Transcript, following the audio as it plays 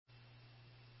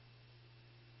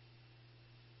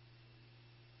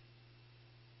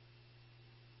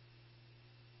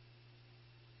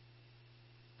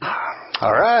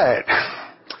All right.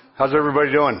 How's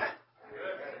everybody doing?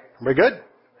 Everybody good?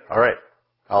 All right.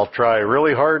 I'll try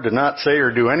really hard to not say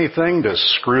or do anything to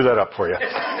screw that up for you.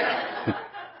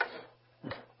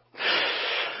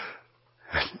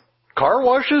 Car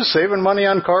washes? Saving money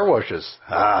on car washes.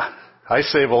 I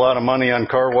save a lot of money on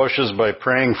car washes by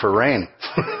praying for rain.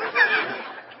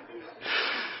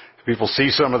 People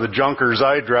see some of the junkers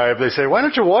I drive, they say, why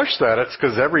don't you wash that? It's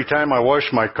because every time I wash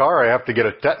my car, I have to get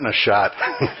a tetanus shot.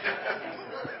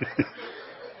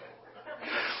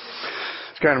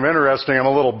 It's kind of interesting. I'm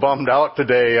a little bummed out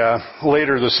today.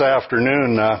 Later this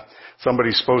afternoon,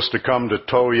 somebody's supposed to come to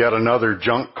tow yet another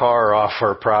junk car off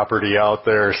our property out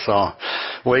there. So,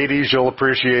 ladies, you'll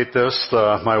appreciate this.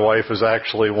 My wife has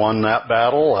actually won that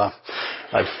battle.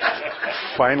 I've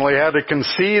finally had to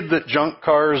concede that junk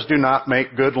cars do not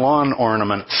make good lawn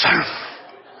ornaments.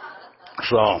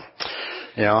 So,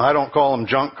 I don't call them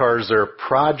junk cars, they're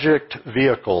project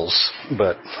vehicles.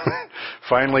 But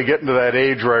finally getting to that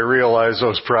age where I realize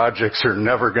those projects are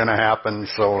never going to happen,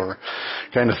 so we're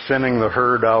kind of thinning the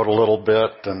herd out a little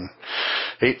bit and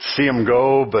hate to see them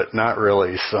go, but not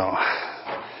really.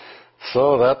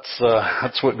 So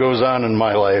that's what goes on in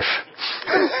my life.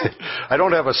 I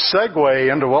don't have a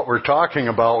segue into what we're talking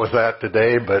about with that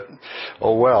today, but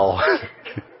oh well.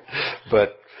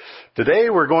 But today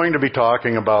we're going to be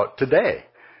talking about today.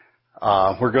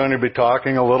 We're going to be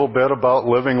talking a little bit about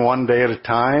living one day at a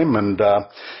time and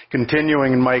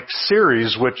continuing Mike's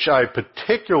series, which I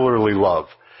particularly love.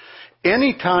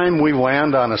 Anytime we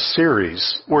land on a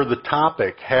series where the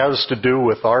topic has to do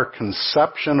with our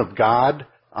conception of God,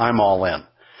 I'm all in.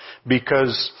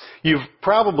 Because you've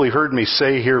probably heard me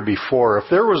say here before, if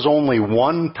there was only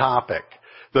one topic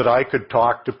that I could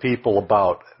talk to people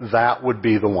about, that would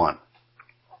be the one.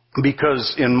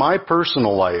 Because in my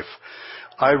personal life,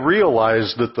 I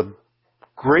realized that the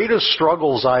greatest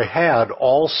struggles I had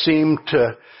all seemed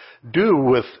to do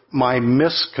with my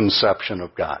misconception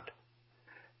of God.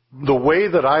 The way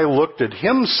that I looked at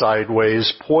Him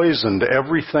sideways poisoned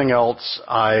everything else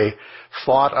I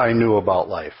thought I knew about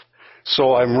life.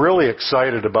 So I'm really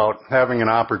excited about having an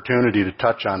opportunity to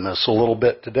touch on this a little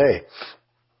bit today.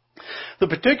 The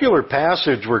particular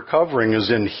passage we're covering is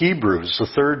in Hebrews,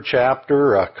 the 3rd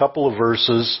chapter, a couple of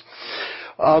verses.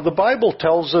 The Bible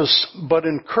tells us, but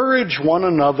encourage one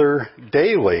another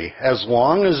daily, as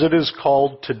long as it is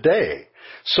called today,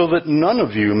 so that none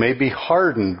of you may be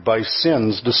hardened by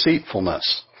sin's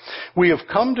deceitfulness. We have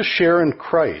come to share in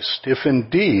Christ, if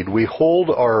indeed we hold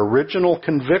our original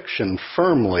conviction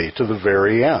firmly to the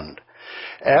very end.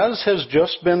 As has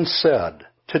just been said,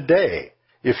 today,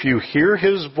 if you hear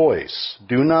His voice,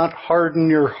 do not harden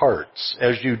your hearts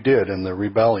as you did in the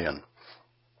rebellion.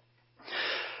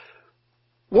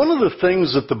 One of the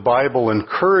things that the Bible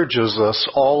encourages us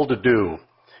all to do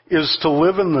is to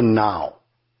live in the now,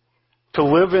 to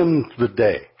live in the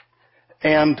day.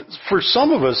 And for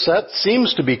some of us, that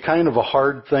seems to be kind of a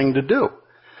hard thing to do.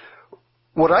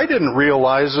 What I didn't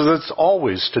realize is it's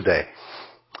always today.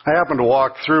 I happened to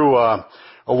walk through a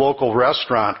local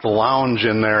restaurant. The lounge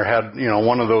in there had,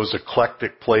 one of those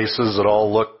eclectic places that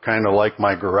all look kind of like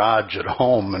my garage at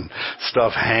home and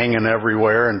stuff hanging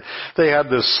everywhere. And they had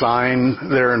this sign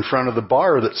there in front of the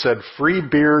bar that said, free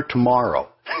beer tomorrow.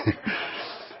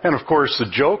 And of course the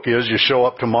joke is you show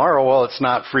up tomorrow, well, it's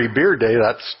not free beer day,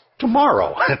 that's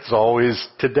tomorrow. It's always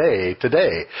today.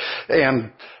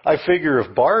 And I figure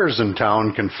if bars in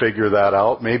town can figure that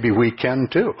out, maybe we can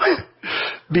too.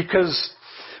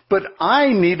 But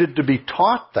I needed to be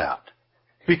taught that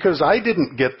because I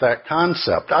didn't get that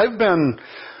concept. I've been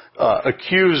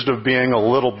accused of being a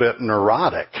little bit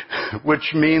neurotic,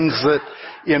 which means that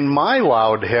in my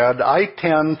loud head, I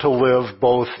tend to live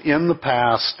both in the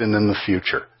past and in the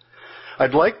future.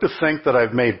 I'd like to think that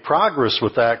I've made progress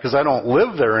with that because I don't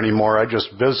live there anymore. I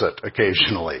just visit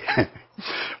occasionally.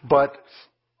 But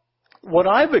what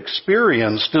I've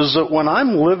experienced is that when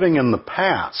I'm living in the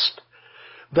past,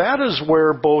 that is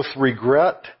where both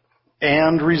regret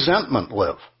and resentment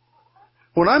live.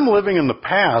 When I'm living in the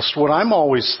past, what I'm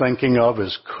always thinking of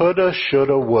is coulda,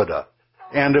 shoulda, woulda,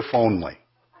 and if only.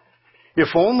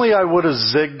 If only I would have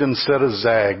zigged instead of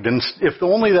zagged, and if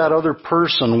only that other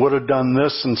person would have done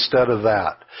this instead of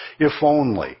that. If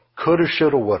only. Coulda,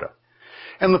 shoulda, woulda.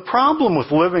 And the problem with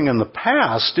living in the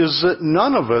past is that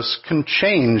none of us can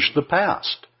change the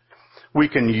past. We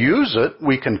can use it,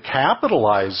 we can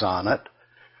capitalize on it,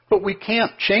 but we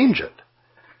can't change it.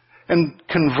 And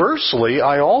conversely,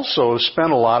 I also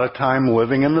spent a lot of time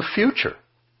living in the future.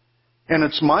 And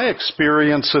it's my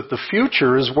experience that the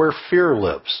future is where fear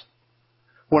lives.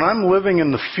 When I'm living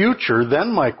in the future,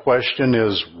 then my question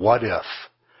is, what if?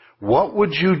 What would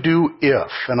you do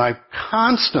if? And I'm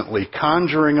constantly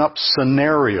conjuring up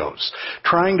scenarios,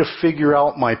 trying to figure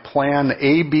out my plan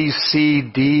A, B, C,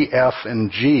 D, F,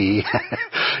 and G.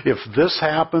 If this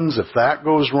happens, if that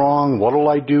goes wrong, what'll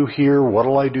I do here?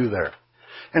 What'll I do there?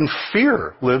 And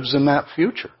fear lives in that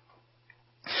future.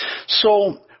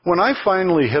 So when I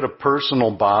finally hit a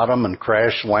personal bottom and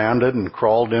crash landed and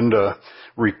crawled into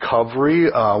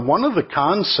recovery, one of the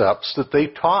concepts that they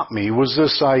taught me was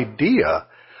this idea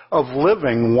of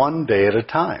living one day at a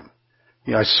time.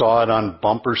 You know, I saw it on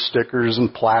bumper stickers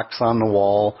and plaques on the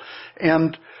wall.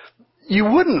 And you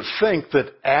wouldn't think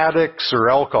that addicts or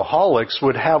alcoholics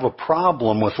would have a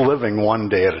problem with living one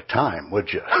day at a time, would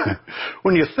you?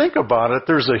 When you think about it,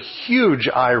 there's a huge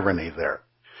irony there.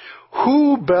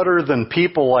 Who better than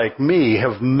people like me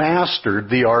have mastered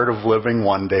the art of living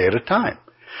one day at a time?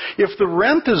 If the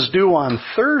rent is due on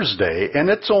Thursday and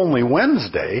it's only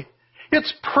Wednesday,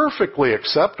 it's perfectly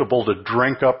acceptable to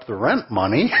drink up the rent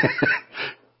money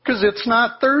because it's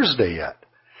not Thursday yet.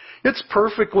 It's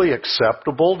perfectly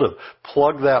acceptable to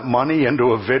plug that money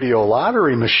into a video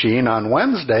lottery machine on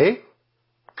Wednesday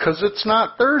because it's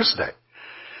not Thursday.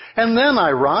 And then,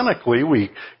 ironically,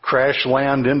 we crash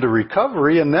land into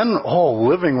recovery, and then,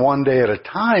 living one day at a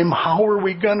time, how are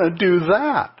we going to do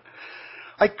that?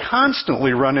 I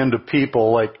constantly run into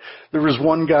people like, there was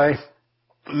one guy,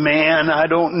 man, I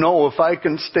don't know if I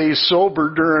can stay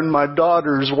sober during my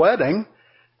daughter's wedding.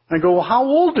 I go, well, how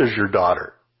old is your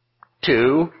daughter?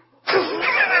 2.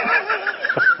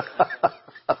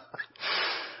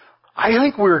 I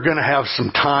think we're going to have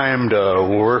some time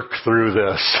to work through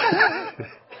this.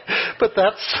 But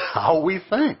that's how we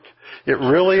think. It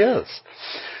really is.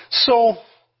 So,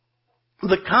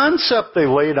 the concept they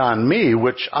laid on me,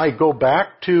 which I go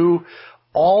back to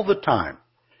all the time,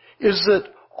 is that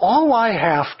all I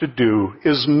have to do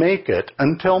is make it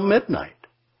until midnight.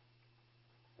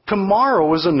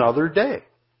 Tomorrow is another day.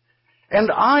 And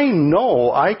I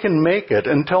know I can make it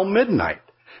until midnight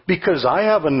because I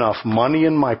have enough money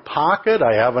in my pocket,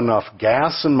 I have enough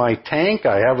gas in my tank,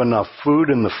 I have enough food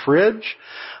in the fridge.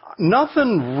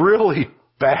 Nothing really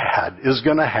bad is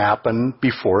going to happen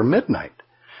before midnight.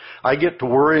 I get to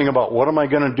worrying about what am I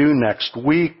going to do next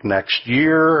week, next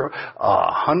year,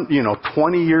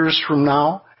 20 years from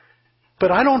now.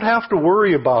 But I don't have to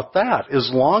worry about that as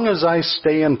long as I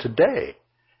stay in today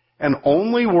and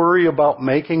only worry about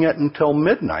making it until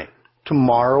midnight.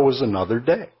 Tomorrow is another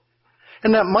day.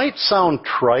 And that might sound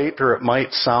trite or it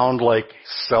might sound like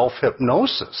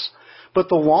self-hypnosis. But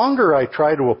the longer I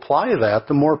try to apply that,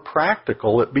 the more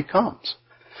practical it becomes.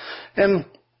 And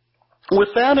with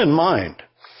that in mind,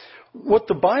 what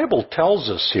the Bible tells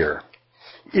us here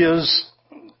is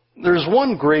there's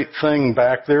one great thing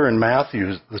back there in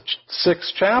Matthew, the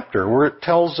 6th chapter, where it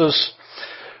tells us,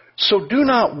 so do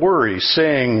not worry,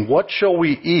 saying, what shall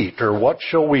we eat, or what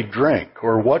shall we drink,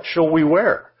 or what shall we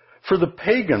wear? For the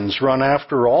pagans run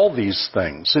after all these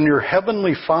things, and your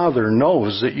heavenly Father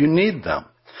knows that you need them.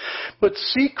 But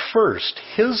seek first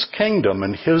His kingdom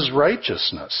and His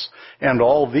righteousness, and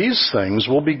all these things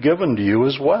will be given to you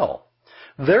as well.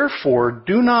 Therefore,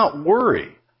 do not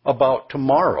worry about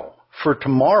tomorrow, for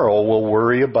tomorrow will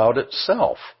worry about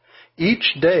itself.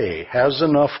 Each day has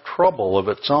enough trouble of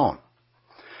its own.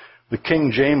 The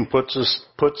King James puts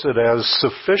it as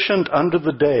sufficient unto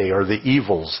the day are the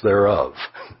evils thereof.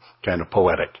 Kind of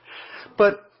poetic.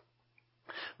 But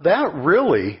that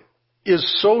really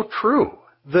is so true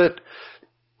that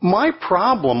my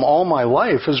problem all my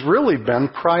life has really been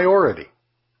priority.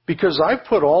 Because I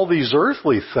put all these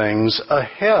earthly things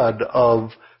ahead of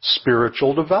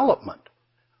spiritual development.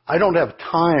 I don't have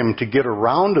time to get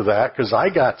around to that because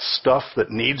I got stuff that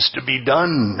needs to be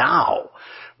done now.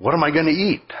 What am I going to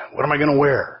eat? What am I going to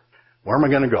wear? Where am I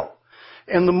going to go?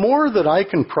 And the more that I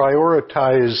can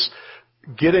prioritize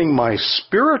getting my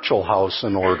spiritual house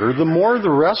in order, the more the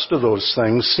rest of those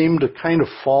things seem to kind of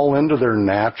fall into their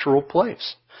natural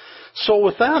place. So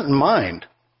with that in mind,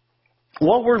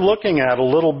 what we're looking at a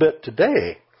little bit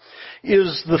today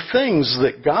is the things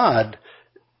that God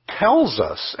tells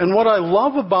us. And what I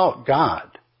love about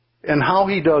God and how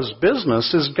He does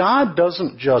business is God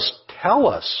doesn't just tell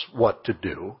us what to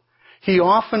do. He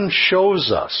often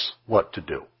shows us what to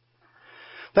do.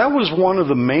 That was one of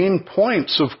the main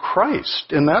points of Christ,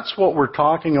 and that's what we're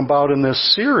talking about in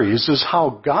this series, is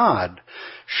how God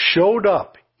showed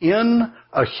up in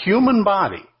a human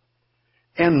body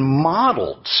and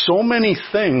modeled so many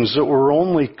things that were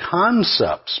only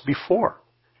concepts before.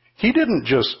 He didn't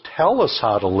just tell us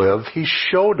how to live, He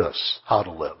showed us how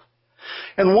to live.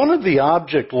 And one of the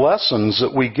object lessons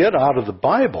that we get out of the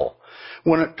Bible,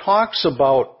 when it talks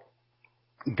about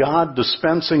God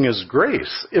dispensing His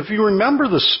grace. If you remember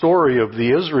the story of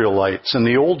the Israelites in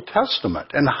the Old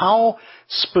Testament and how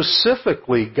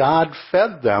specifically God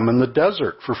fed them in the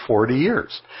desert for 40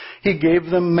 years. He gave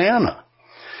them manna.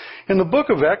 In the book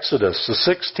of Exodus,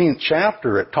 the 16th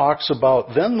chapter, it talks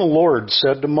about, "Then the Lord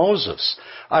said to Moses,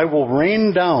 I will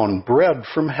rain down bread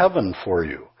from heaven for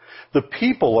you. The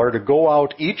people are to go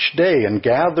out each day and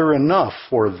gather enough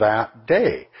for that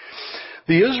day."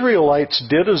 The Israelites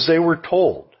did as they were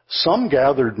told. Some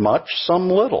gathered much, some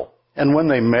little. And when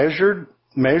they measured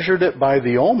it by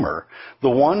the omer, the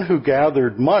one who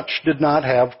gathered much did not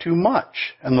have too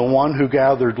much, and the one who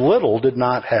gathered little did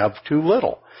not have too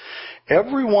little.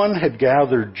 Everyone had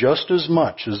gathered just as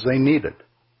much as they needed.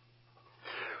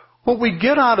 What we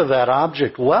get out of that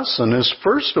object lesson is,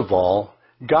 first of all,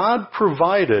 God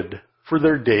provided for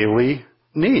their daily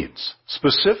needs,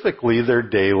 specifically their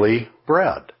daily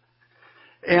bread.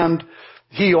 And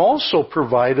He also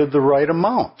provided the right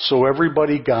amount, so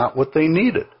everybody got what they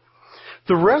needed.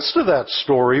 The rest of that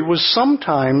story was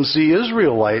sometimes the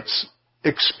Israelites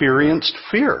experienced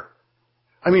fear.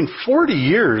 40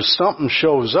 years, something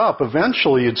shows up.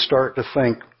 Eventually you'd start to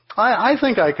think, I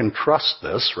think I can trust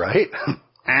this, right?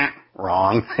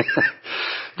 Wrong.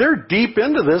 They're deep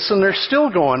into this and they're still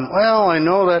going, well, I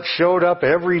know that showed up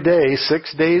every day,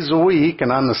 6 days a week,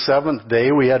 and on the 7th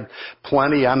day we had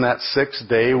plenty. On that 6th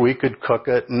day we could cook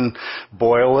it and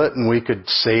boil it and we could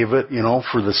save it,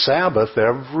 for the Sabbath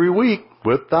every week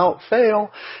without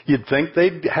fail. You'd think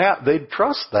they'd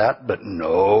trust that, but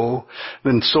no.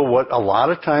 And so a lot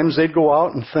of times they'd go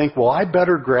out and think, well, I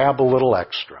better grab a little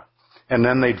extra. And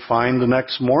then they'd find the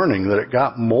next morning that it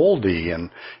got moldy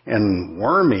and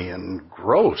wormy and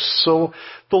gross. So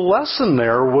the lesson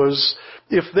there was,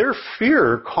 if their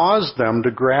fear caused them to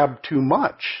grab too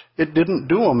much, it didn't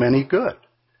do them any good.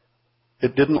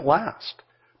 It didn't last.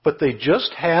 But they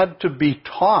just had to be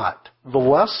taught the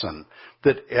lesson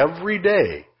that every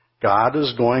day God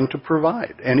is going to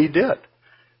provide. And He did.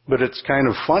 But it's kind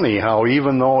of funny how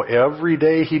even though every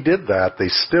day He did that, they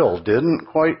still didn't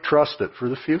quite trust it for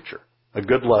the future. A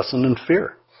good lesson in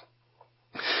fear.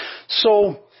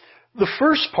 So, the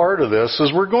first part of this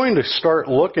is we're going to start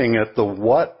looking at the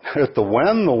what, at the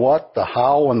when, the what, the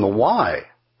how, and the why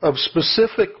of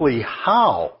specifically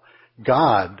how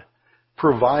God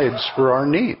provides for our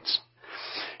needs.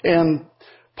 And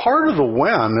part of the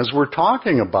when is we're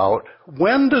talking about,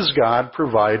 when does God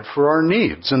provide for our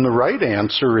needs? And the right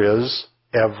answer is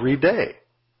every day.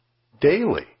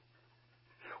 Daily.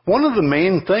 One of the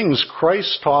main things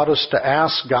Christ taught us to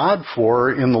ask God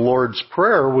for in the Lord's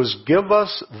Prayer was, give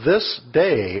us this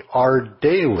day our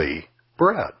daily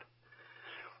bread.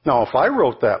 Now, if I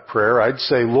wrote that prayer, I'd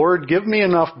say, Lord, give me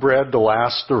enough bread to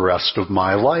last the rest of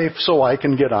my life so I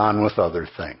can get on with other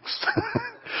things.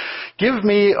 Give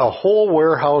me a whole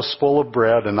warehouse full of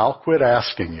bread and I'll quit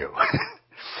asking you.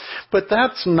 But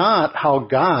that's not how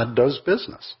God does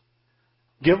business.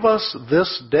 Give us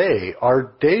this day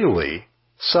our daily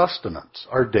sustenance,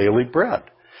 our daily bread.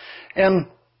 And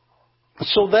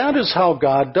so that is how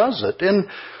God does it. And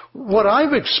what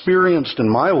I've experienced in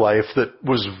my life that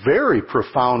was very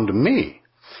profound to me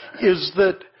is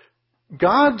that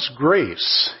God's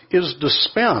grace is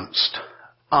dispensed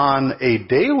on a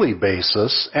daily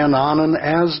basis and on an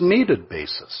as-needed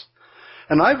basis.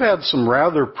 And I've had some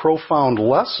rather profound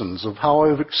lessons of how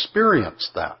I've experienced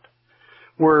that.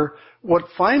 Where what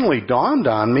finally dawned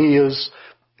on me is,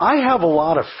 I have a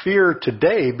lot of fear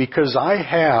today because I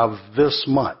have this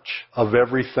much of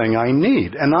everything I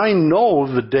need. And I know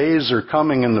the days are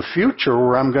coming in the future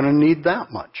where I'm going to need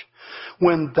that much.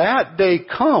 When that day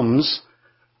comes,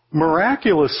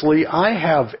 miraculously, I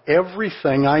have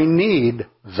everything I need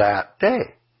that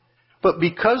day. But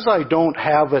because I don't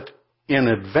have it in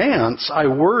advance, I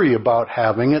worry about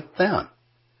having it then.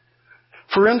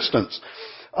 For instance,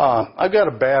 I've got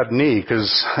a bad knee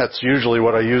because that's usually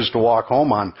what I use to walk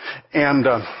home on. And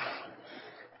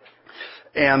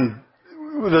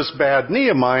this bad knee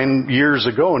of mine years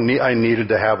ago, I needed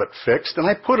to have it fixed, and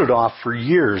I put it off for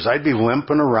years. I'd be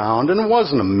limping around, and it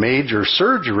wasn't a major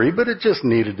surgery, but it just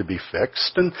needed to be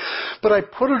fixed. But I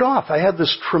put it off. I had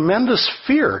this tremendous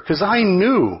fear because I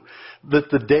knew that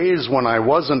the days when I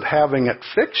wasn't having it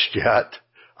fixed yet,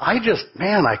 I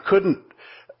couldn't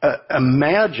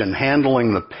imagine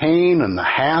handling the pain and the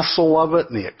hassle of it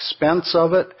and the expense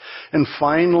of it. And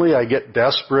finally I get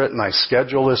desperate and I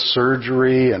schedule this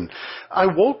surgery, and I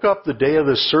woke up the day of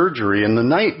the surgery, and the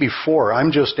night before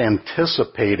I'm just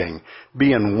anticipating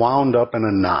being wound up in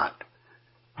a knot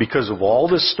because of all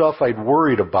this stuff I'd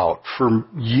worried about for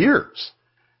years.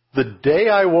 The day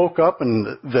I woke up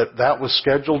and that was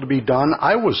scheduled to be done,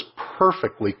 I was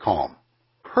perfectly calm.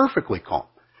 Perfectly calm.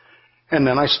 And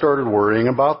then I started worrying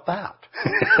about that.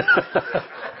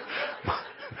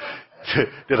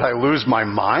 Did I lose my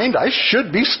mind? I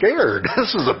should be scared.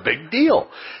 This is a big deal.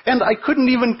 And I couldn't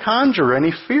even conjure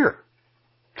any fear.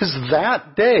 Because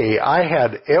that day I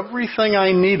had everything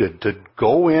I needed to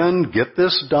go in, get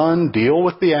this done, deal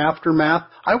with the aftermath.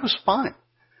 I was fine.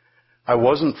 I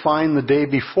wasn't fine the day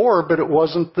before, but it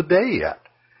wasn't the day yet.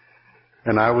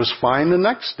 And I was fine the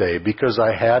next day because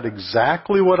I had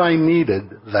exactly what I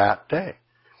needed that day.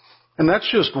 And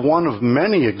that's just one of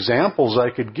many examples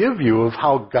I could give you of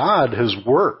how God has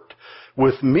worked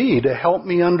with me to help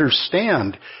me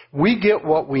understand we get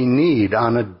what we need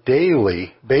on a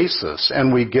daily basis,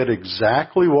 and we get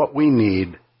exactly what we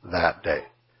need that day.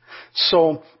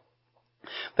 So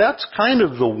that's kind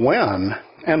of the when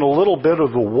and a little bit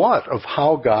of the what of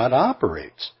how God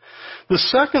operates. The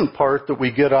second part that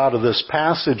we get out of this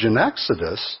passage in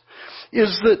Exodus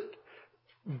is that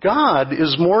God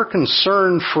is more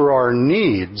concerned for our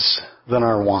needs than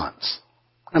our wants.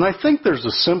 And I think there's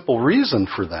a simple reason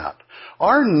for that.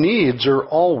 Our needs are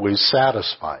always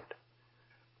satisfied.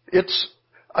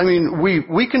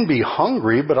 We can be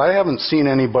hungry, but I haven't seen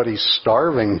anybody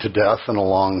starving to death in a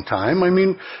long time.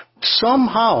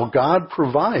 Somehow God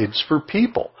provides for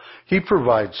people. He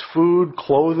provides food,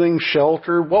 clothing,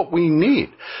 shelter, what we need.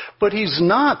 But He's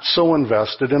not so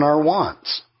invested in our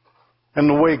wants. And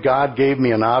the way God gave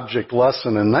me an object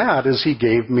lesson in that is He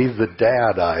gave me the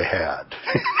dad I had.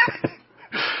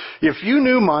 If you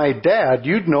knew my dad,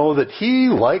 you'd know that he,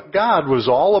 like God, was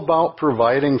all about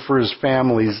providing for his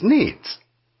family's needs.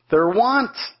 Their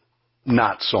wants,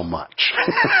 not so much.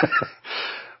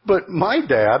 But my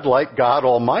dad, like God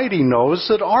Almighty, knows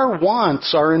that our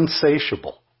wants are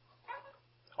insatiable.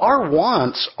 Our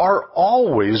wants are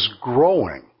always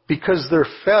growing because they're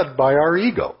fed by our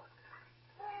ego.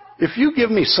 If you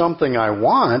give me something I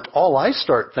want, all I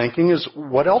start thinking is,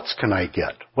 what else can I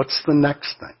get? What's the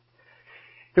next thing?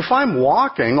 If I'm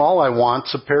walking, all I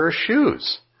want's a pair of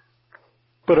shoes.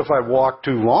 But if I walk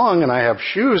too long and I have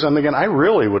shoes, I'm thinking, I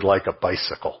really would like a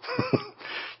bicycle.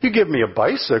 You give me a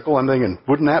bicycle, I'm thinking,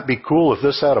 wouldn't that be cool if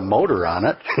this had a motor on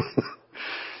it?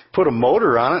 Put a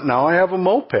motor on it, now I have a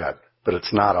moped. But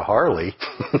it's not a Harley.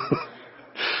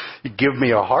 You give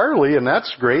me a Harley, and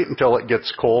that's great until it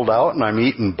gets cold out and I'm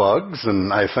eating bugs,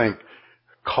 and I think,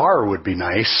 car would be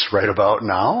nice right about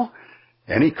now.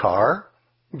 Any car.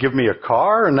 Give me a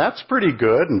car, and that's pretty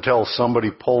good until somebody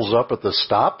pulls up at the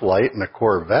stoplight in a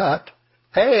Corvette.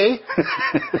 Hey!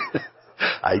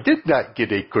 I did not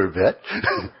get a Corvette.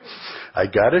 I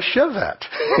got a Chevette.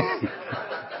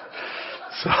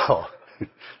 So,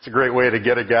 it's a great way to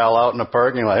get a gal out in the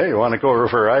parking lot. Hey, you want to go over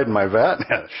for a ride in my vat?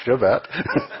 Chevette.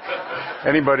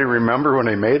 Anybody remember when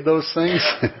they made those things?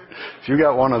 If you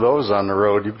got one of those on the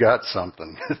road, you've got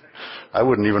something. I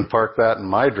wouldn't even park that in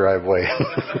my driveway.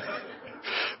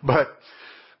 But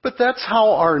that's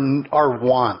how our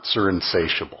wants are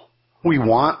insatiable. We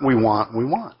want.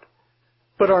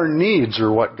 But our needs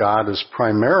are what God is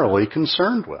primarily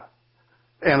concerned with.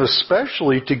 And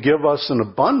especially to give us an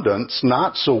abundance,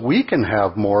 not so we can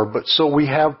have more, but so we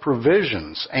have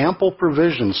provisions, ample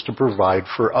provisions to provide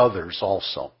for others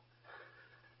also.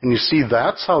 And you see,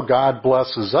 that's how God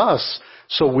blesses us,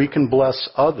 so we can bless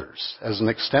others as an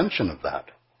extension of that.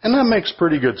 And that makes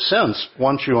pretty good sense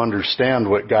once you understand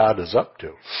what God is up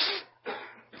to.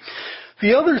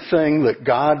 The other thing that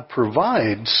God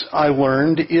provides, I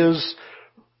learned, is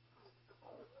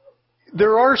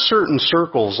there are certain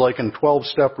circles, like in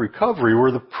 12-step recovery,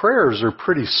 where the prayers are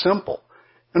pretty simple.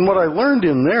 And what I learned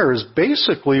in there is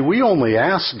basically we only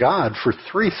ask God for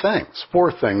 3 things.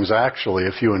 4 things, actually,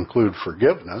 if you include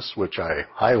forgiveness, which I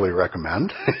highly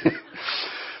recommend.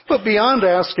 But beyond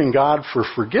asking God for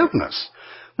forgiveness,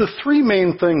 the 3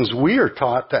 main things we are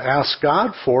taught to ask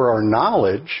God for are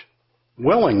knowledge,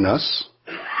 willingness,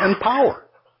 and power.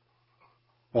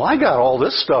 Well, I got all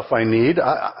this stuff I need.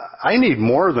 I need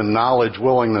more than knowledge,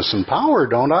 willingness, and power,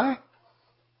 don't I?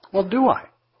 Well, do I?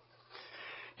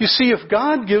 You see, if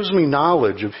God gives me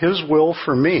knowledge of His will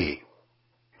for me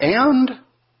and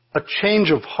a change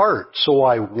of heart so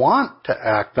I want to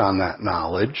act on that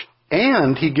knowledge,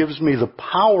 and He gives me the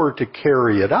power to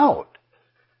carry it out,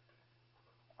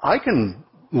 I can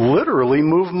literally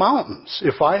move mountains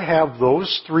if I have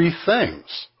those 3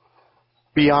 things.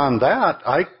 Beyond that,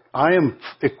 I am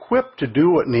equipped to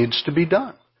do what needs to be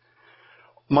done.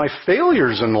 My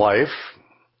failures in life,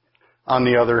 on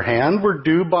the other hand, were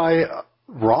due by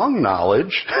wrong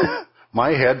knowledge. My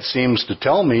head seems to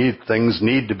tell me things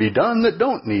need to be done that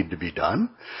don't need to be done.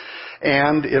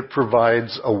 And it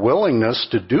provides a willingness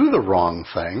to do the wrong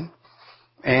thing.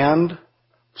 And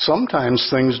sometimes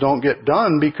things don't get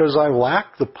done because I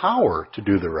lack the power to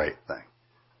do the right thing.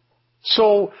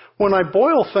 So when I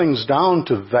boil things down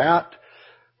to that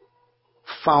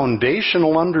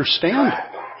foundational understanding,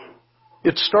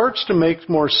 it starts to make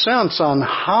more sense on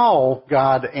how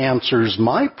God answers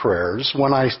my prayers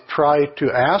when I try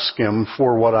to ask Him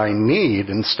for what I need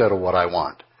instead of what I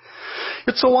want.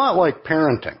 It's a lot like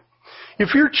parenting.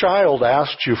 If your child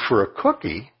asks you for a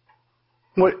cookie,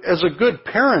 as a good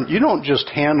parent, you don't just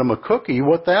hand them a cookie.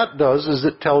 What that does is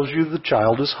it tells you the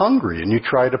child is hungry, and you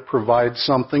try to provide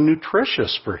something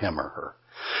nutritious for him or her.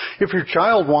 If your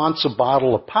child wants a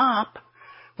bottle of pop,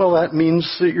 well, that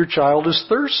means that your child is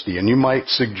thirsty, and you might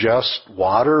suggest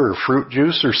water or fruit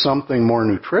juice or something more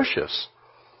nutritious.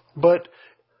 But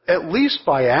at least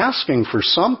by asking for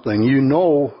something, you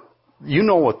know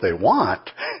what they want,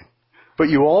 but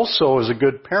you also, as a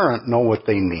good parent, know what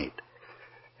they need.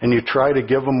 And you try to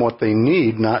give them what they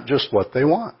need, not just what they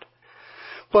want.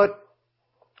 But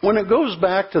when it goes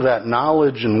back to that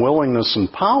knowledge and willingness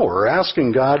and power,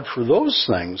 asking God for those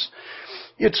things,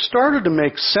 it started to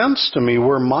make sense to me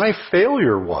where my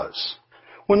failure was.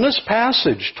 When this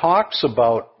passage talks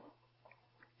about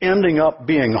ending up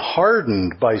being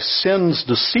hardened by sin's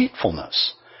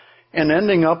deceitfulness and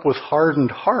ending up with hardened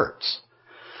hearts,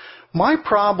 my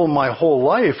problem my whole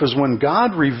life is when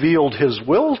God revealed His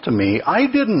will to me, I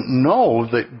didn't know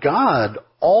that God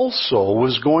also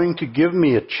was going to give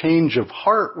me a change of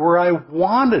heart where I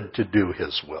wanted to do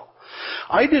His will.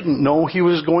 I didn't know He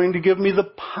was going to give me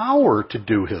the power to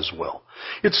do His will.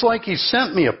 It's like He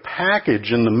sent me a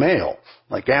package in the mail,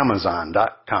 like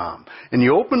Amazon.com. And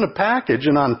you open the package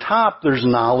and on top there's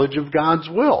knowledge of God's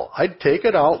will. I'd take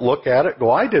it out, look at it,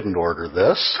 go, I didn't order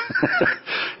this.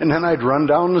 And then I'd run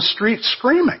down the street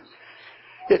screaming.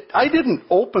 I didn't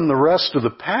open the rest of the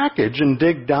package and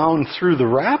dig down through the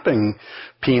wrapping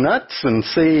peanuts and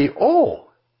say, oh,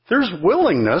 there's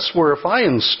willingness where if I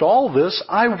install this,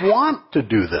 I want to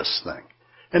do this thing.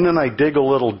 And then I dig a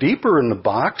little deeper in the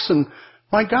box and,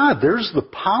 my God, there's the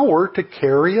power to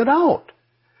carry it out.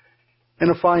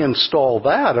 And if I install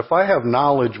that, if I have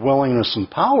knowledge, willingness, and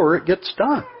power, it gets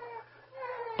done.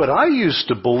 But I used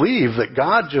to believe that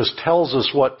God just tells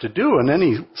us what to do, and then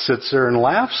He sits there and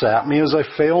laughs at me as I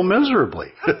fail miserably.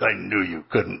 I knew you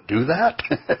couldn't do that.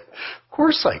 Of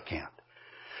course I can't.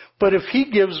 But if He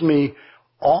gives me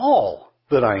all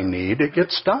that I need, it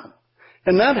gets done.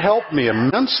 And that helped me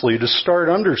immensely to start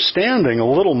understanding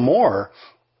a little more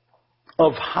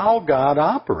of how God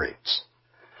operates.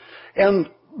 And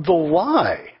the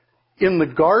lie in the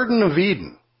Garden of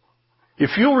Eden,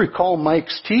 if you'll recall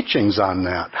Mike's teachings on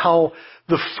that, how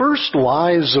the first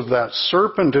lies of that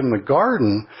serpent in the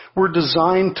garden were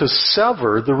designed to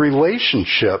sever the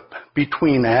relationship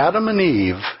between Adam and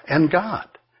Eve and God.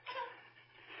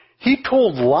 He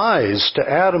told lies to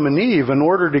Adam and Eve in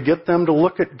order to get them to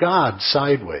look at God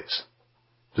sideways.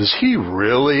 Does He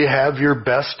really have your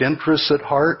best interests at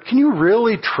heart? Can you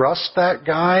really trust that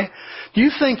guy? Do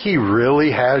you think He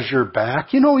really has your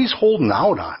back? You know, He's holding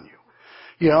out on you.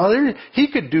 You know,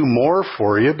 He could do more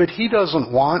for you, but He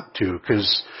doesn't want to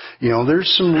because, you know,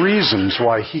 there's some reasons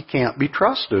why He can't be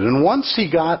trusted. And once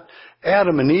He got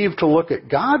Adam and Eve to look at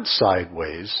God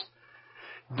sideways,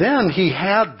 then He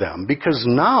had them, because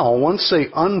now, once they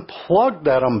unplugged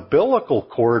that umbilical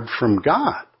cord from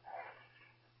God,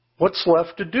 what's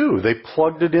left to do? They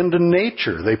plugged it into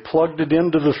nature. They plugged it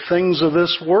into the things of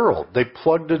this world. They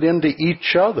plugged it into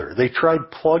each other. They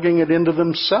tried plugging it into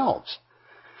themselves.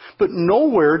 But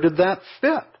nowhere did that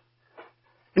fit.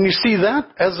 And you see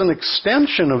that as an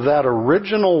extension of that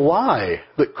original lie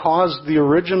that caused the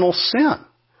original sin.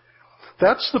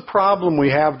 That's the problem we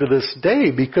have to this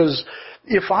day, because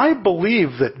if I believe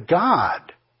that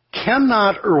God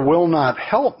cannot or will not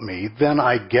help me, then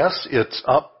I guess it's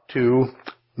up to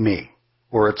me,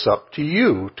 or it's up to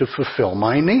you to fulfill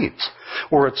my needs,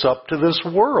 or it's up to this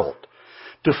world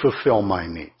to fulfill my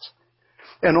needs.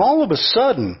 And all of a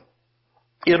sudden,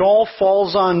 it all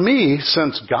falls on me.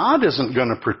 Since God isn't going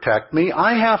to protect me,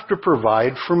 I have to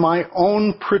provide for my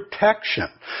own protection.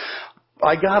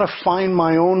 I got to find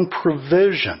my own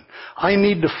provision. I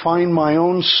need to find my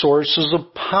own sources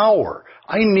of power.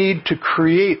 I need to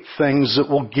create things that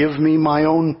will give me my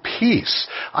own peace.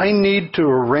 I need to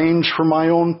arrange for my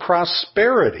own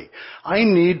prosperity. I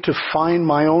need to find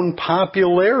my own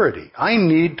popularity. I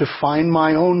need to find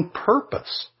my own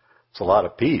purpose. It's a lot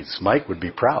of P's. Mike would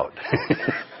be proud.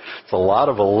 It's a lot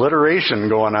of alliteration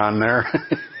going on there.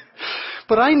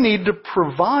 But I need to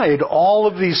provide all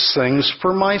of these things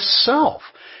for myself.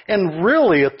 And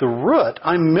really, at the root,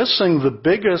 I'm missing the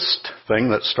biggest thing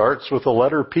that starts with the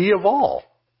letter P of all,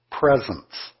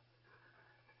 presence.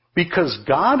 Because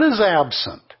God is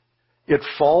absent, it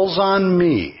falls on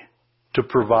me to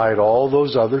provide all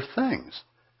those other things.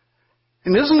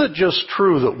 And isn't it just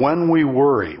true that when we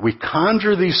worry, we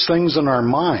conjure these things in our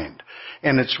mind,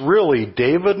 and it's really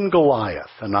David and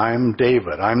Goliath, and I'm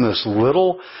David. I'm this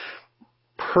little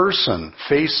person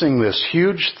facing this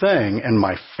huge thing, and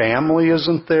my family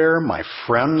isn't there, my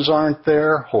friends aren't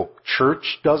there, Hope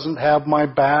Church doesn't have my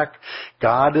back,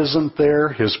 God isn't there,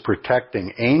 His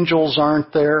protecting angels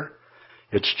aren't there.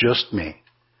 It's just me.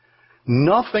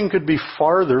 Nothing could be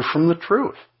farther from the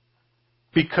truth.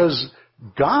 Because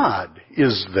God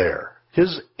is there.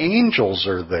 His angels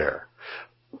are there.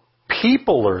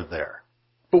 People are there.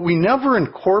 But we never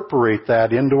incorporate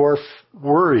that into our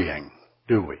worrying,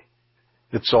 do we?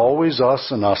 It's always us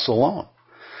and us alone.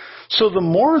 So the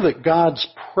more that God's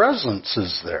presence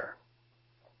is there,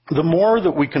 the more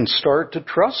that we can start to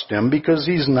trust Him because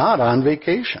He's not on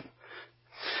vacation.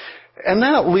 And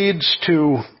that leads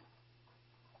to,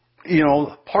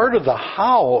 part of the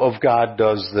how of God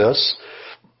does this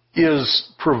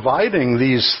is providing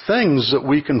these things that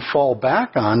we can fall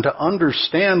back on to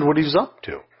understand what He's up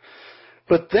to.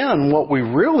 But then what we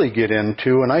really get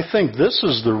into, and I think this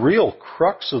is the real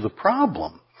crux of the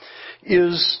problem,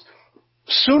 is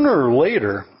sooner or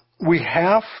later we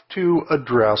have to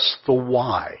address the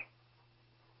why.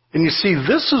 And you see,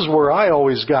 this is where I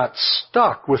always got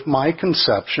stuck with my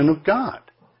conception of God.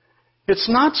 It's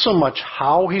not so much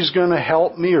how He's going to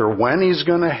help me or when He's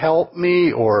going to help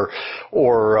me or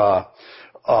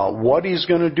what He's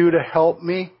going to do to help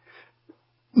me.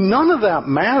 None of that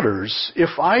matters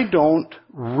if I don't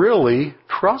really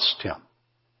trust Him.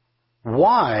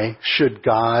 Why should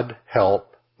God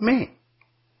help me?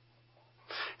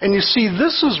 And you see,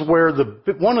 this is where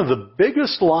one of the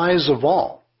biggest lies of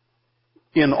all,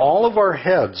 in all of our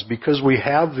heads, because we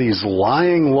have these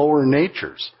lying lower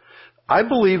natures, I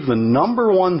believe the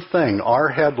number one thing our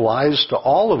head lies to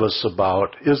all of us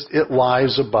about is it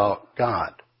lies about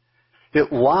God.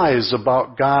 It lies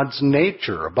about God's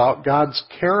nature, about God's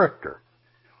character.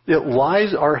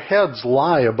 Our heads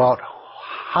lie about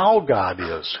how God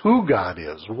is, who God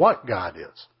is, what God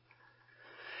is.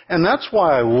 And that's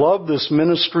why I love this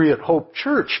ministry at Hope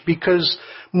Church, because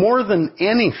more than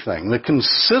anything, the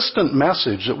consistent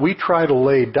message that we try to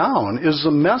lay down is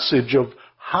the message of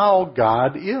how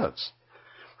God is.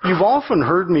 You've often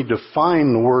heard me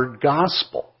define the word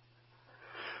gospel.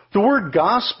 The word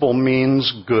gospel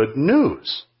means good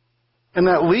news. And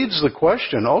that leads the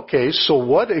question, okay, so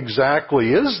what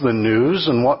exactly is the news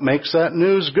and what makes that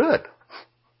news good?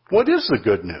 What is the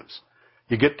good news?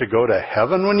 You get to go to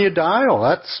heaven when you die? Well,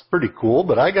 that's pretty cool,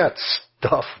 but I got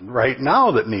stuff right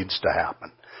now that needs to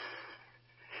happen.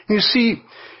 You see,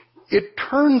 it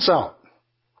turns out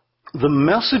the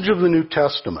message of the New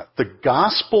Testament, the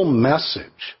gospel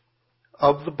message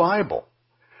of the Bible,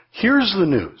 here's the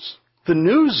news. The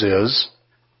news is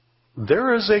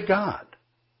there is a God,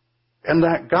 and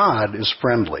that God is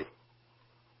friendly.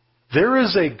 There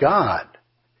is a God,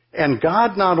 and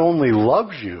God not only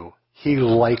loves you, He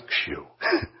likes you,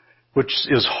 which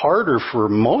is harder for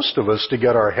most of us to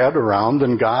get our head around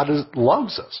than God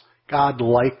loves us. God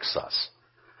likes us.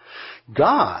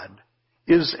 God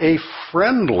is a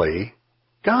friendly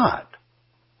God.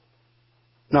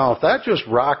 Now, if that just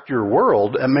rocked your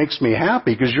world, it makes me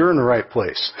happy because you're in the right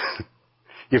place.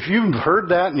 If you've heard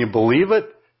that and you believe it,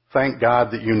 thank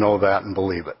God that you know that and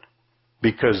believe it.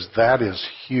 Because that is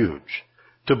huge.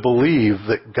 To believe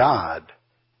that God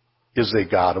is a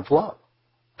God of love.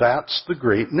 That's the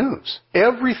great news.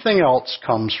 Everything else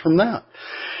comes from that.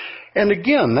 And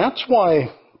again, that's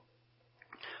why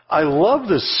I love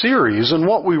this series, and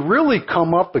what we really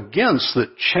come up against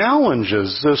that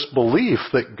challenges this belief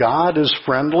that God is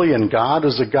friendly and God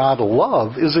is a God of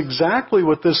love is exactly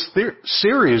what this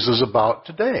series is about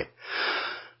today.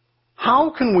 How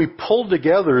can we pull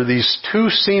together these two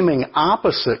seeming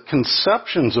opposite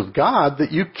conceptions of God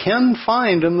that you can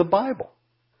find in the Bible?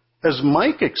 As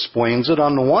Mike explains it,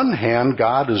 on the one hand,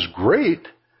 God is great,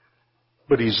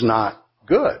 but He's not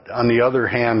good. On the other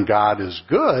hand, God is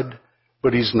good,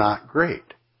 but He's not great.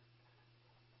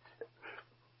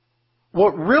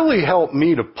 What really helped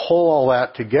me to pull all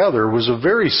that together was a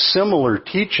very similar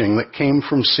teaching that came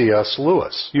from C.S.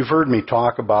 Lewis. You've heard me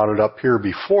talk about it up here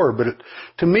before, but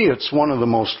to me it's one of the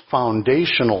most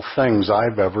foundational things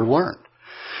I've ever learned.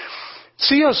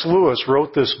 C.S. Lewis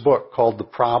wrote this book called The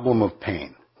Problem of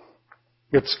Pain.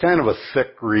 It's kind of a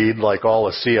thick read like all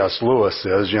of C.S. Lewis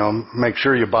is. Make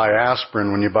sure you buy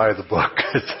aspirin when you buy the book.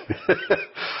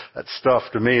 That stuff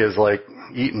to me is like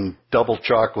eating double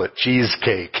chocolate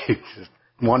cheesecake.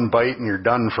 One bite and you're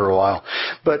done for a while.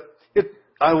 But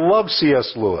I love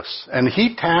C.S. Lewis, and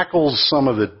he tackles some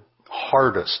of the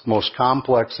hardest, most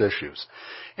complex issues.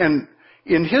 And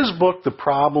in his book, The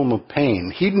Problem of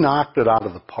Pain, he knocked it out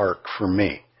of the park for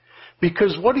me.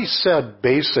 Because what he said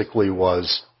basically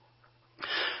was,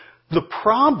 the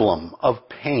problem of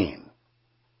pain,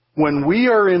 when we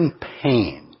are in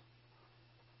pain,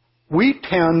 we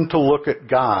tend to look at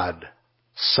God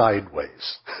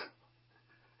sideways.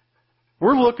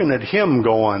 We're looking at Him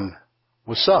going,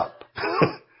 what's up?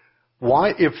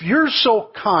 Why? If you're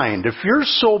so kind, if you're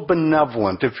so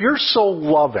benevolent, if you're so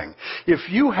loving,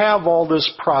 if you have all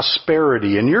this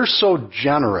prosperity and you're so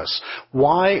generous,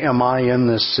 why am I in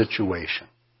this situation?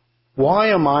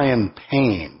 Why am I in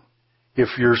pain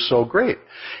if you're so great?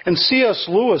 And C.S.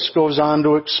 Lewis goes on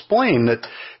to explain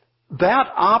that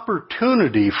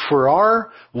opportunity for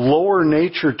our lower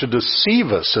nature to deceive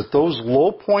us at those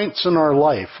low points in our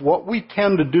life, what we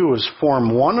tend to do is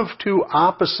form one of two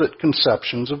opposite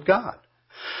conceptions of God.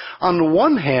 On the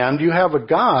one hand, you have a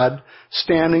God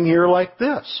standing here like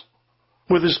this,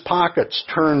 with his pockets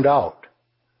turned out,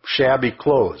 shabby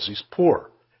clothes, he's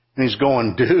poor. And he's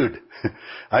going, dude,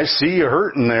 I see you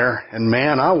hurting there, and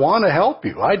man, I want to help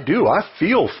you. I do. I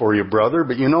feel for you, brother,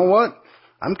 but you know what?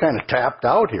 I'm kind of tapped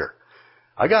out here.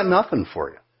 I got nothing for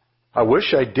you. I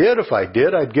wish I did. If I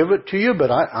did, I'd give it to you,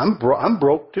 but I'm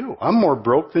broke too. I'm more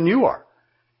broke than you are.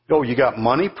 Oh, you got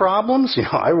money problems?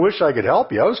 I wish I could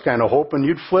help you. I was kind of hoping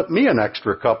you'd flip me an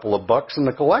extra couple of bucks in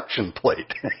the collection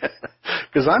plate.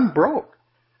 Because I'm broke.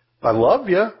 I love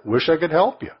you. Wish I could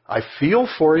help you. I feel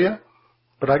for you,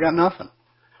 but I got nothing.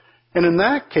 And in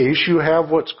that case, you have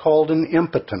what's called an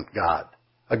impotent God.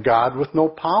 A God with no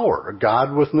power. A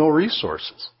God with no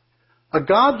resources. A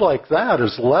God like that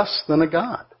is less than a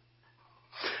God.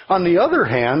 On the other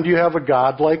hand, you have a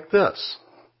God like this.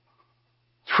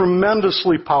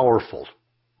 Tremendously powerful.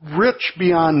 Rich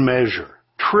beyond measure.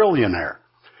 Trillionaire.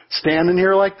 Standing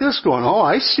here like this going, oh,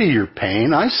 I see your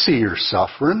pain. I see your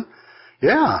suffering.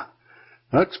 Yeah,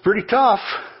 that's pretty tough.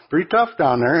 Pretty tough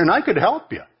down there. And I could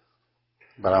help you.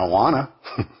 But I don't want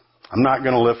to. I'm not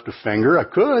going to lift a finger. I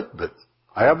could, but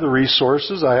I have the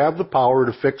resources. I have the power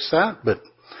to fix that. But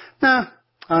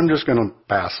I'm just going to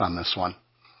pass on this one.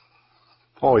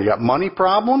 Oh, you got money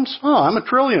problems? Oh, I'm a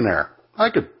trillionaire. I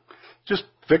could just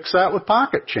fix that with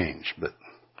pocket change, but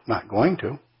I'm not going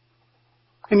to.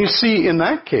 And you see, in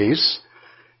that case,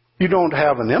 you don't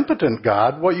have an impotent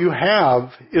God. What you have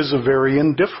is a very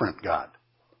indifferent God.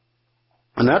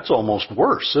 And that's almost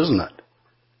worse, isn't it?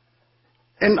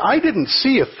 And I didn't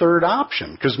see a third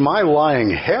option, because my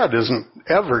lying head isn't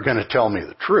ever going to tell me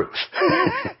the truth.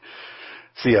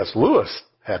 C.S. Lewis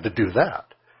had to do that.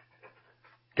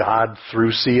 God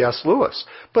through C.S. Lewis.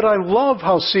 But I love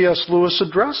how C.S. Lewis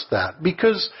addressed that,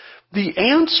 because the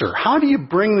answer, how do you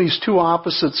bring these two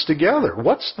opposites together?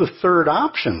 What's the third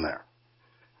option there?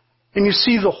 And you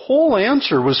see, the whole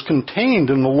answer was contained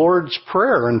in the Lord's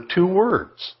Prayer in two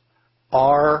words.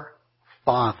 Our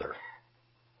Father.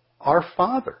 Our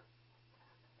Father.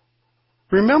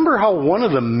 Remember how one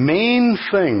of the main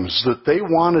things that they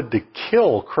wanted to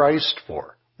kill Christ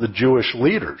for, the Jewish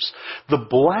leaders, the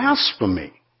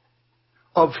blasphemy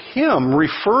of Him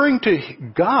referring to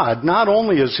God not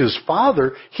only as His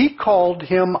Father, He called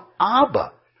Him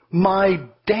Abba, my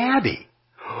Daddy.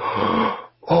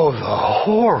 Oh, the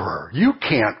horror. You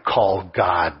can't call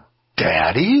God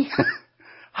Daddy.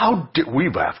 We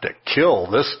have to kill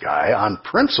this guy on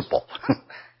principle.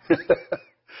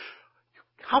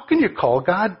 How can you call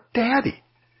God Daddy?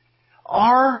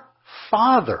 Our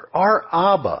Father, our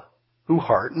Abba, who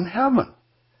art in heaven.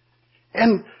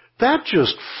 And that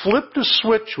just flipped a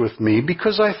switch with me,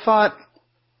 because I thought,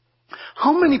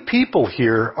 how many people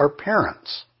here are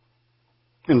parents?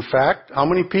 In fact, how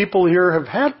many people here have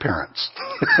had parents?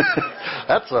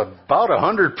 That's about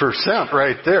 100%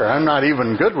 right there. I'm not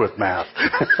even good with math.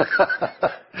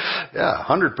 Yeah,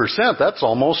 100%, that's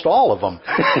almost all of them.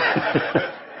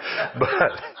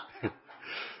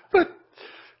 But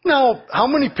now, how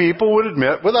many people would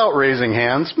admit, without raising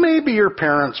hands, maybe your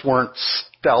parents weren't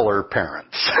stellar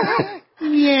parents?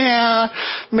 Yeah,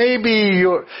 maybe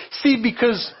you... See,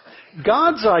 because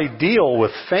God's ideal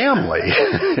with family,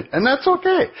 and that's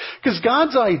okay, because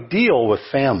God's ideal with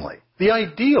family, the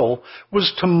ideal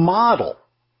was to model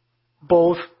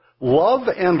both love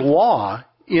and law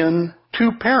in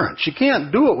two parents. You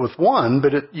can't do it with one,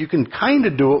 but you can kind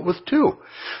of do it with two.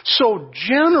 So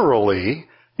generally,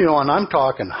 And I'm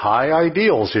talking high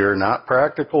ideals here, not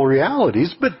practical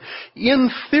realities, but in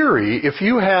theory, if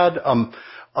you had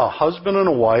a husband and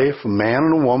a wife, a man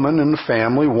and a woman in the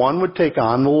family, one would take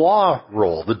on the law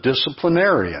role, the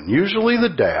disciplinarian. Usually the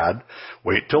dad,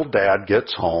 wait till dad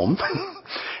gets home,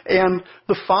 and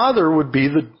the father would be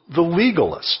the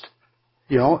legalist,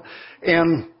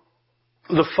 and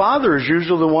the father is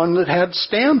usually the one that had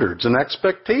standards and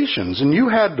expectations, and you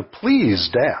had to please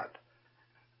dad.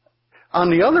 On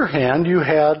the other hand, you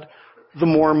had the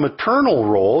more maternal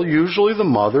role, usually the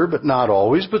mother, but not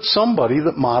always, but somebody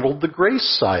that modeled the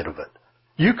grace side of it.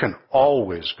 You can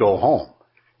always go home.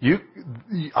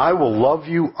 I will love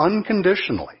you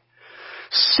unconditionally.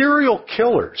 Serial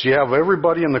killers, you have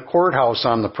everybody in the courthouse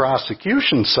on the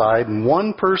prosecution side and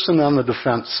one person on the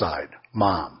defense side,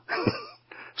 mom.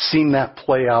 Seen that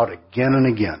play out again and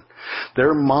again.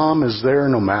 Their mom is there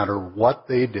no matter what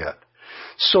they did.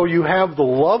 So you have the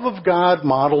love of God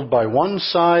modeled by one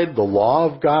side, the law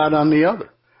of God on the other.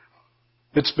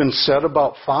 It's been said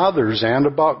about fathers and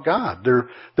about God.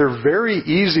 They're very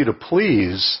easy to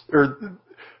please.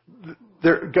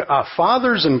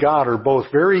 Fathers and God are both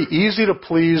very easy to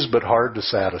please but hard to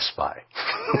satisfy.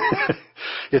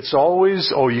 It's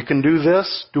always, you can do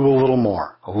this, do a little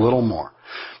more, a little more.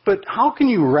 But how can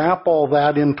you wrap all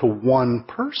that into one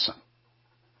person?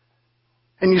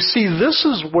 And you see, this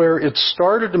is where it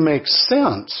started to make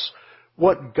sense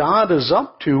what God is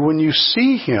up to when you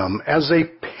see Him as a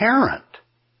parent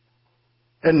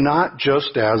and not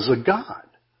just as a God.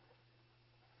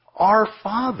 Our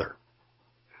Father.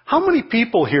 How many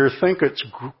people here think it's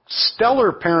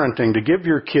stellar parenting to give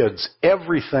your kids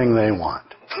everything they want?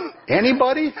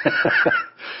 Anybody?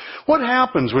 What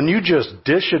happens when you just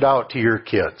dish it out to your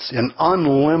kids in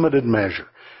unlimited measure?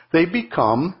 They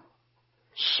become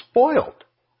spoiled.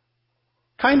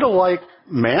 Kind of like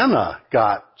manna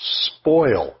got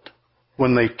spoiled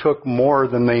when they took more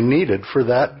than they needed for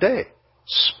that day.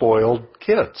 Spoiled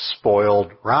kids,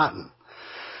 spoiled rotten.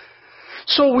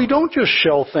 So we don't just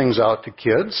shell things out to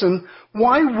kids, and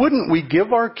why wouldn't we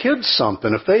give our kids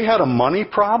something? If they had a money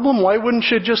problem, why wouldn't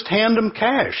you just hand them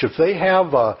cash? If they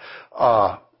have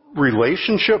a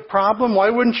relationship problem, why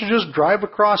wouldn't you just drive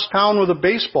across town with a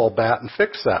baseball bat and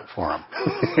fix that for them?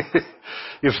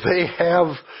 If they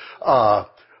have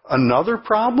another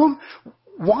problem,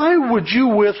 why would you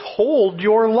withhold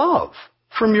your love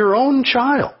from your own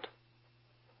child?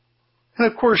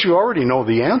 And of course, you already know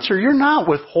the answer. You're not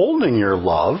withholding your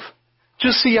love.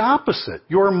 Just the opposite.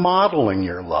 You're modeling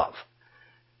your love.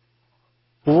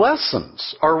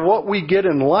 Lessons are what we get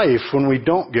in life when we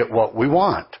don't get what we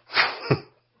want.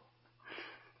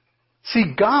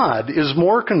 See, God is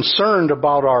more concerned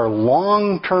about our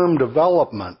long-term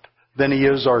development than He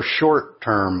is our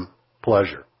short-term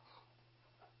pleasure.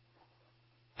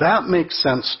 That makes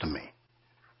sense to me.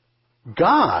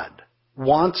 God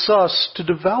wants us to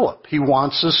develop. He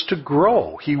wants us to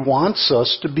grow. He wants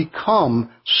us to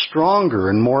become stronger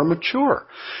and more mature.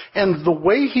 And the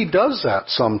way He does that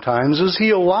sometimes is He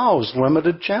allows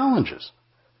limited challenges.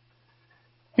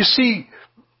 You see,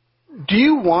 do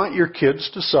you want your kids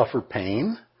to suffer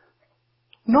pain?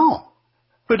 No.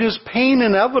 But is pain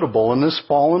inevitable in this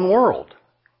fallen world?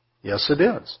 Yes, it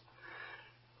is.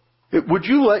 Would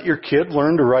you let your kid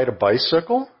learn to ride a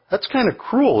bicycle? That's kind of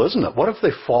cruel, isn't it? What if they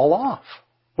fall off?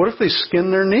 What if they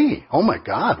skin their knee? Oh my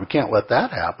God, we can't let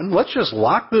that happen. Let's just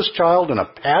lock this child in a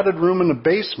padded room in the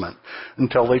basement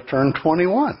until they turn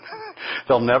 21.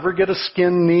 They'll never get a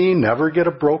skinned knee, never get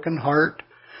a broken heart,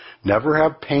 never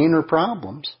have pain or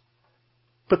problems.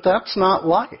 But that's not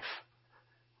life.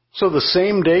 So the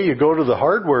same day you go to the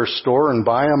hardware store and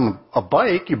buy them a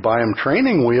bike, you buy them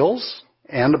training wheels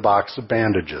and a box of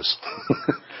bandages.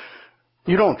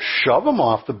 You don't shove them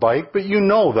off the bike, but you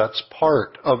know that's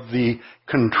part of the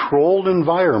controlled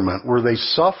environment where they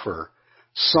suffer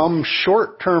some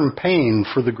short-term pain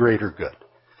for the greater good.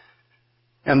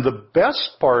 And the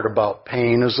best part about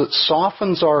pain is it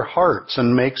softens our hearts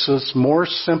and makes us more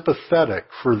sympathetic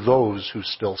for those who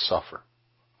still suffer.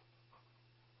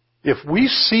 If we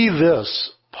see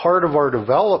this part of our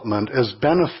development as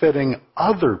benefiting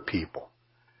other people,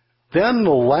 then the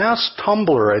last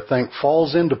tumbler, I think,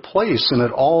 falls into place and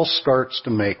it all starts to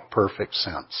make perfect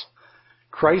sense.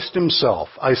 Christ Himself,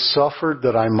 I suffered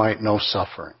that I might know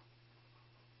suffering.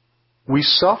 We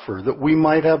suffer that we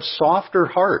might have softer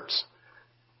hearts.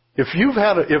 If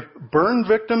burn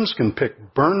victims can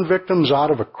pick burn victims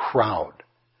out of a crowd,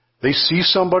 they see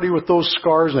somebody with those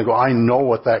scars and they go, I know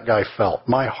what that guy felt.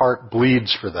 My heart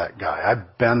bleeds for that guy.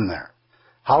 I've been there.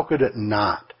 How could it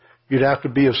not? You'd have to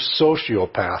be a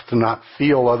sociopath to not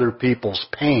feel other people's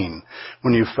pain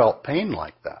when you felt pain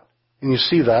like that. And you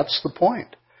see, that's the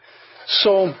point.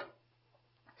 So,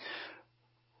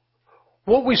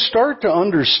 what we start to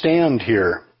understand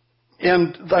here,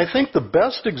 and I think the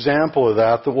best example of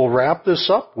that we'll wrap this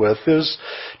up with is,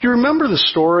 do you remember the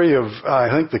story of, I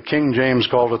think the King James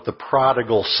called it the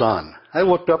prodigal son? I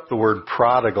looked up the word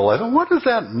prodigal. I thought, what does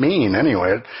that mean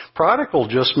anyway? Prodigal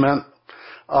just meant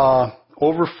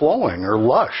overflowing or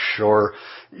lush or,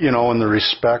 in the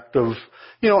respect of,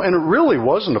 and it really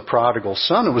wasn't a prodigal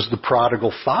son. It was the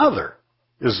prodigal father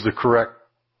is the correct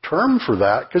term for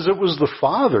that, because it was the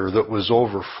father that was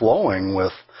overflowing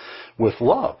with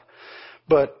love.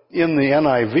 But in the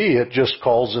NIV, it just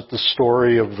calls it the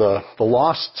story of the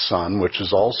lost son, which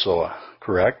is also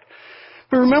correct.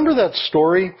 But remember that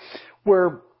story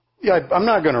where, I'm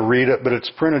not going to read it, but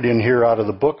it's printed in here out of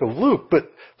the book of Luke.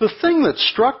 But the thing that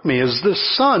struck me is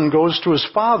this son goes to his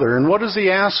father, and what does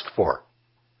he ask for?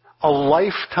 A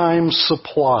lifetime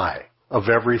supply of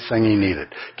everything he needed.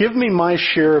 Give me my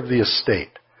share of the estate.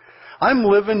 I'm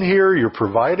living here, you're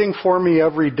providing for me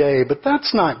every day, but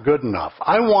that's not good enough.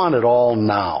 I want it all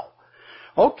now.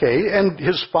 Okay, and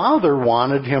his father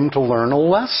wanted him to learn a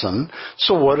lesson,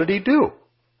 so what did he do?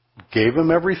 Gave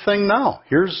him everything now.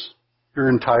 Here's your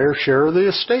entire share of the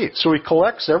estate. So he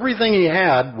collects everything he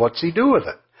had. What's he do with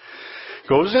it?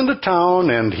 Goes into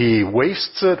town and he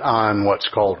wastes it on what's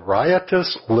called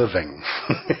riotous living.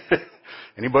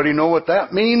 Anybody know what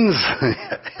that means?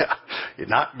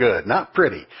 Not good, not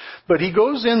pretty. But he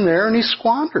goes in there and he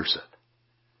squanders it.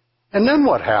 And then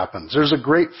what happens? There's a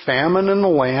great famine in the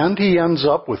land. He ends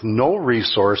up with no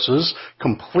resources,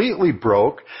 completely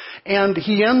broke, and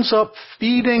he ends up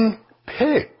feeding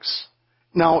pigs.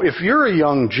 Now, if you're a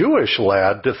young Jewish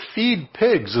lad, to feed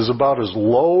pigs is about as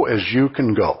low as you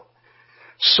can go.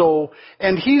 So,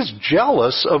 and he's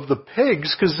jealous of the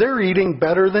pigs because they're eating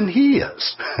better than he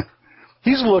is.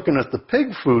 He's looking at the pig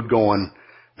food going,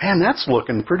 man, that's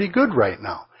looking pretty good right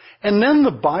now. And then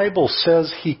the Bible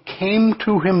says he came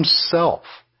to himself.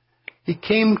 He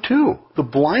came to. The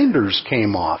blinders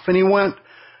came off. And he went,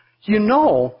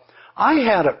 I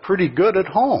had it pretty good at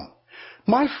home.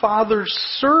 My father's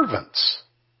servants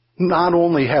not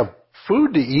only have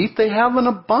food to eat, they have an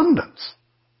abundance.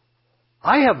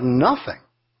 I have nothing.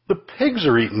 The pigs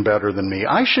are eating better than me.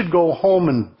 I should go home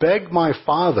and beg my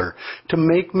father to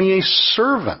make me a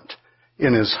servant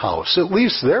in his house. At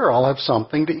least there I'll have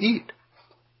something to eat.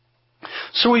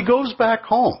 So he goes back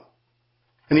home.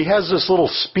 And he has this little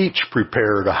speech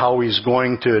prepared of how he's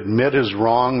going to admit his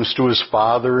wrongs to his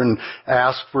father and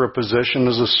ask for a position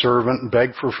as a servant and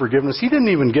beg for forgiveness. He didn't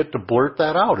even get to blurt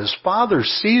that out. His father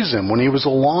sees him when he was a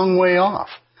long way off,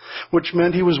 which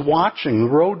meant he was watching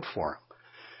the road for him.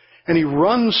 And he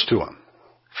runs to him,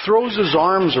 throws his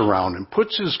arms around him,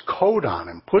 puts his coat on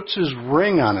him, puts his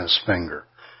ring on his finger,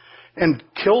 and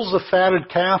kills the fatted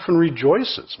calf and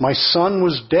rejoices. My son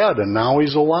was dead and now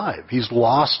he's alive. He's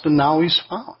lost and now he's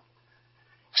found.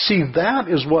 See, that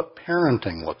is what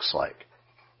parenting looks like.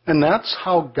 And that's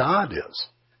how God is.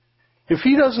 If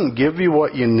he doesn't give you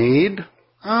what you need,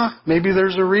 maybe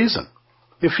there's a reason.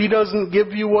 If he doesn't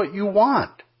give you what you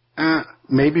want,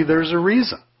 maybe there's a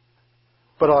reason.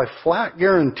 But I flat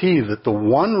guarantee that the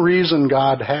one reason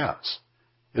God has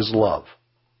is love.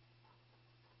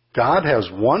 God has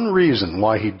one reason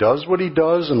why he does what he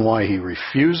does and why he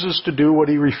refuses to do what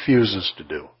he refuses to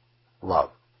do. Love.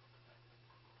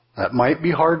 That might be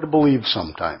hard to believe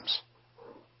sometimes.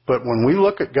 But when we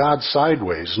look at God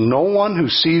sideways, no one who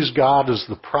sees God as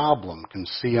the problem can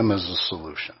see him as the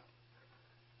solution.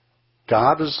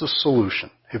 God is the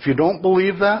solution. If you don't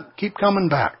believe that, keep coming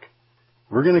back.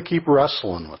 We're going to keep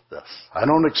wrestling with this. I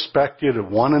don't expect you to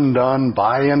one and done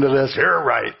buy into this. You're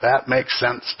right. That makes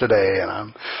sense today.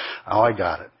 And I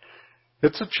got it.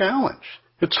 It's a challenge.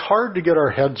 It's hard to get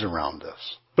our heads around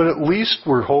this. But at least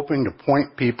we're hoping to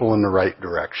point people in the right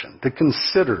direction, to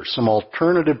consider some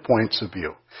alternative points of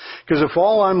view. Because if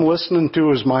all I'm listening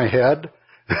to is my head,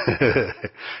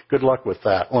 good luck with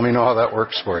that. Let me know how that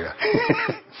works for you.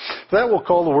 That will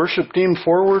call the worship team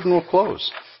forward and we'll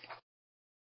close.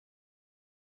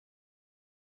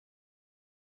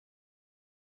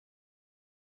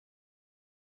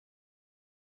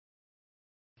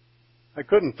 I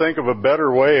couldn't think of a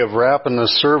better way of wrapping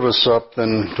this service up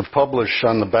than to publish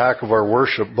on the back of our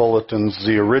worship bulletins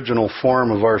the original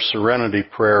form of our serenity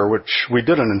prayer, which we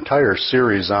did an entire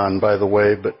series on, by the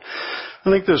way, but I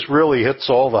think this really hits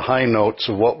all the high notes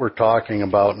of what we're talking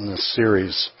about in this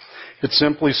series. It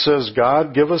simply says,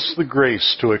 God, give us the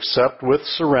grace to accept with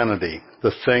serenity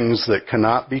the things that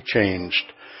cannot be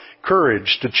changed,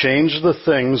 courage to change the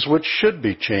things which should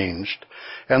be changed,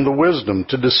 and the wisdom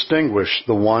to distinguish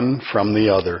the one from the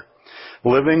other.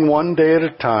 living one day at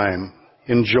a time,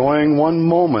 enjoying one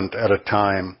moment at a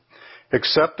time,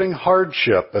 accepting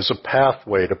hardship as a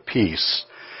pathway to peace,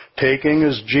 taking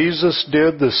as Jesus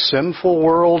did the sinful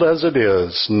world as it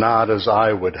is, not as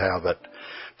I would have it,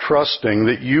 trusting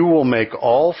that you will make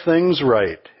all things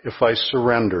right if I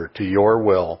surrender to your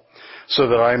will, so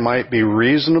that I might be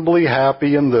reasonably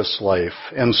happy in this life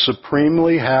and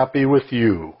supremely happy with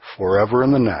you forever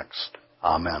in the next.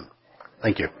 Amen.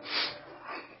 Thank you.